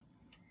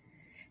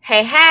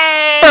Hey,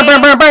 hey!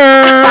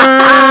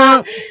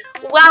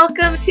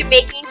 Welcome to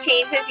Making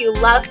Changes You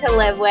Love to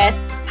Live With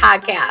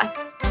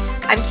podcast.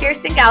 I'm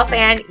Kirsten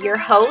Gelfand, your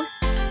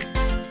host.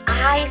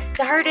 I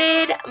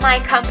started my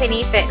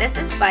company, Fitness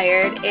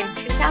Inspired, in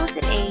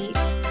 2008.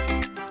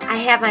 I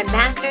have my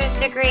master's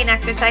degree in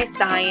exercise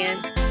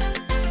science.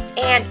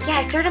 And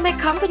I started my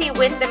company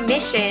with the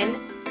mission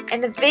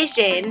and the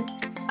vision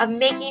of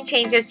making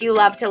changes you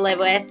love to live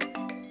with.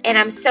 And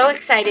I'm so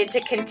excited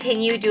to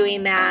continue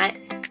doing that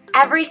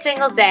every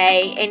single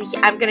day. And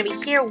I'm going to be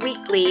here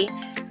weekly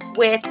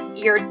with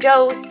your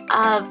dose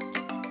of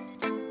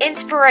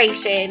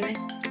inspiration,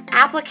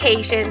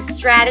 applications,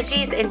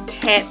 strategies, and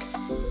tips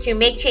to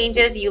make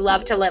changes you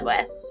love to live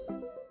with.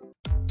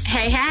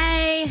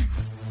 Hey.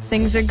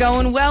 Things are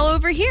going well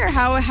over here.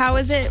 How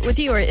is it with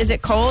you? Or is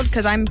it cold?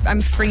 Because I'm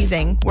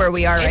freezing where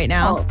we are right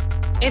now. Cold.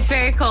 It's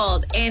very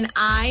cold. And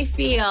I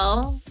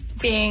feel,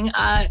 being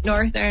a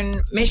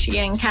northern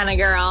Michigan kind of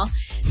girl,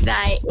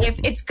 that if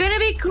it's going to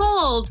be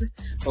cold,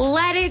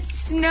 let it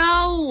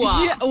snow.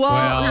 Yeah,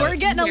 well, we're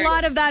getting a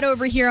lot of that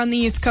over here on the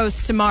East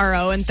Coast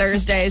tomorrow and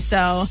Thursday,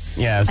 so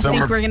I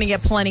think we're going to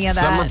get plenty of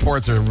that. Some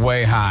reports are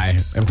way high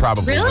and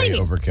probably way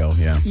overkill,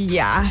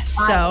 Yeah,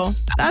 so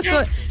that's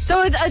what.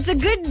 So it's a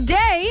good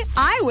day,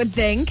 I would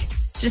think.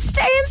 Just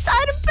stay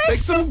inside and bake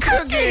some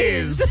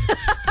cookies.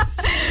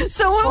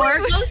 Or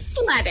go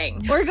sledding.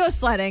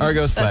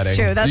 That's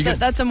true.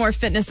 That's a more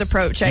fitness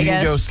approach, I guess. You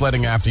can go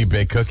sledding after you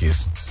bake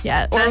cookies.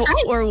 Yeah,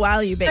 or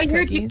while you bake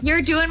cookies.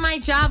 You're doing my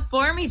job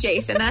for me,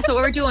 Jason. That's what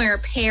we're doing. We're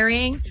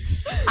pairing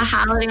a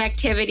holiday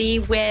activity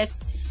with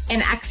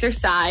an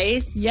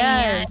exercise.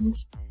 Yes. And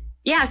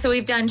so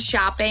we've done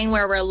shopping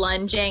where we're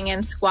lunging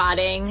and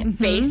squatting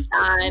based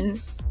on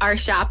our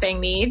shopping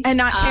needs. And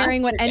not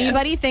caring what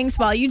anybody thinks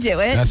while you do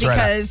it. That's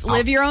because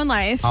live your own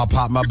life. I'll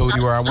pop my booty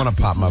where I want to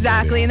pop my booty.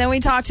 Exactly. And then we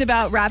talked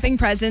about wrapping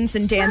presents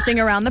and dancing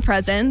around the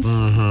presents,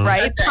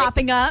 right?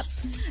 Popping up.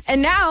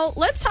 And now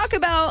let's talk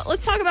about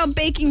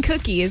baking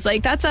cookies.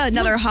 Like, that's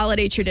another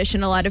holiday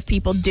tradition a lot of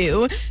people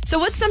do. So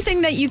what's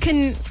something that you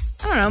can,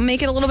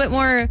 make it a little bit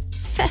more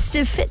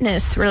festive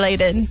fitness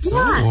related?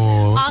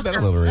 Oh, look at that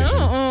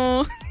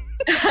alliteration.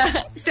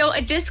 So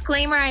a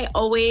disclaimer I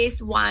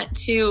always want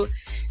to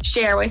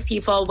share with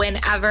people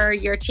whenever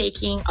you're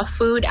taking a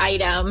food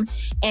item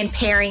and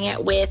pairing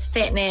it with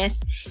fitness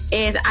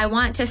is I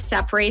want to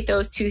separate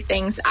those two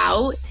things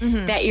out,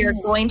 that you're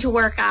going to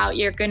work out,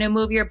 you're going to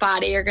move your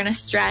body, you're going to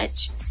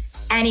stretch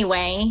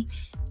anyway,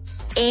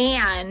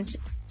 and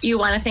you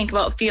want to think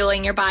about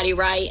fueling your body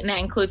right, and that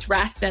includes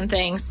rest and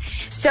things.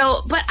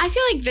 So, but I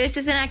feel like this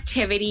is an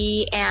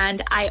activity,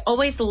 and I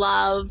always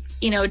love,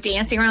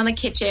 dancing around the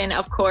kitchen,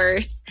 of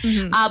course,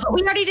 but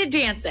we already did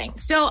dancing.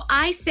 So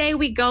I say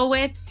we go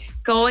with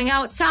going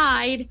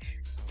outside,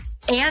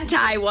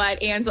 anti what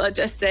Angela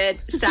just said.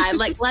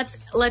 Like,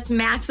 let's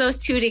match those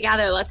two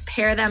together. Let's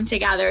pair them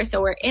together.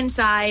 So we're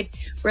inside,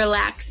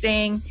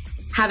 relaxing,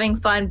 having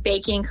fun,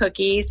 baking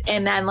cookies,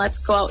 and then let's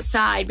go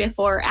outside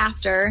before or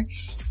after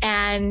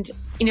and,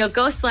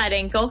 go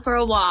sledding, go for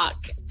a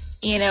walk,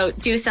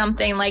 do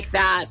something like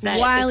that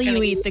while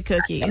you eat the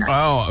cookies.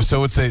 Oh,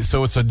 so it's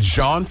a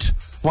jaunt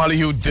while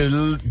you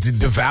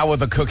devour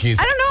the cookies.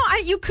 I don't know.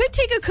 You could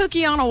take a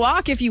cookie on a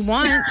walk if you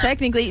want,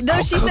 technically.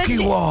 Though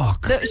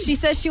she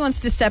says she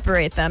wants to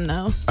separate them,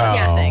 though.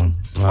 Or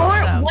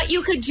what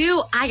you could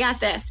do, I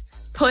got this.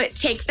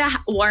 Take the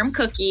warm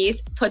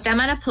cookies, put them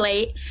on a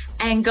plate,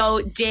 and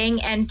go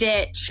ding and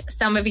ditch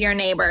some of your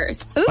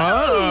neighbors. Ooh.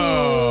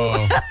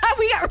 Oh.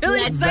 We got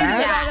really excited about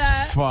that.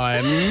 That's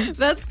fun.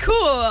 That's cool.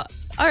 All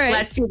right.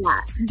 Let's do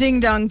that. Ding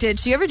dong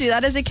ditch. You ever do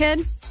that as a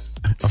kid?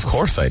 Of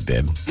course I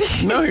did.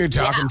 You know who you're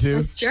talking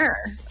to. Sure.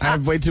 I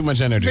have way too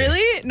much energy.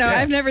 Really? No,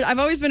 yeah. I've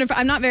always been,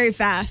 I'm not very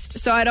fast,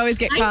 so I'd always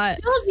get caught. I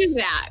still do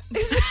that.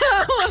 So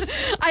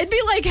I'd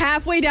be like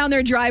halfway down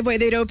their driveway,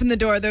 they'd open the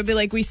door, they'd be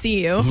like, we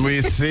see you.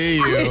 We see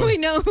you. We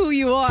know who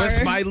you are.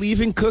 But by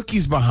leaving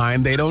cookies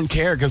behind, they don't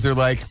care because they're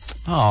like,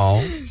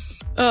 oh.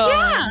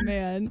 Oh,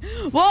 man.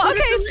 Well,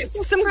 okay,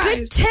 some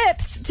good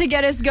tips to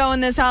get us going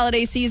this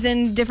holiday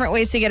season, different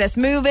ways to get us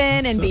moving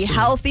and be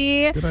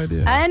healthy. Good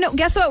idea. And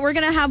guess what? We're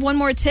going to have one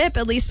more tip,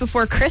 at least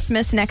before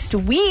Christmas next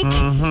week.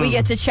 We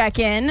get to check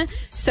in.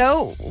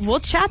 So we'll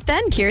chat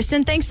then,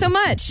 Kirsten. Thanks so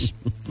much.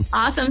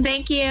 Awesome.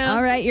 Thank you.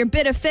 All right. Your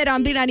Bit of Fit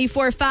on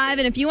B94.5.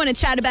 And if you want to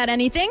chat about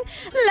anything,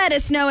 let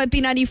us know at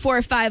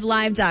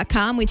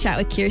B945live.com. We chat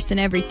with Kirsten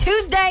every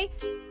Tuesday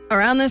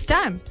around this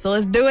time. So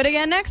let's do it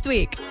again next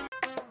week.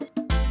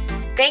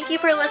 Thank you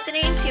for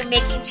listening to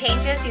Making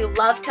Changes You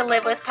Love to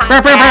Live With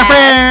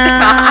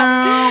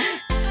podcast.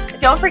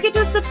 Don't forget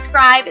to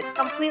subscribe. It's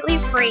completely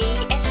free.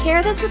 And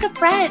share this with a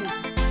friend.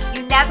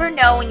 You never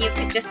know when you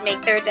could just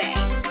make their day.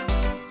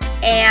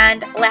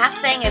 And last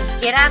thing is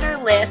get on our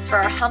list for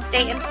our Hump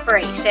Day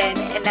inspiration.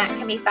 And that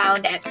can be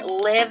found at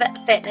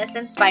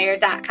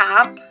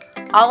livefitnessinspired.com.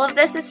 All of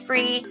this is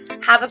free.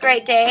 Have a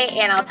great day,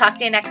 and I'll talk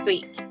to you next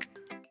week.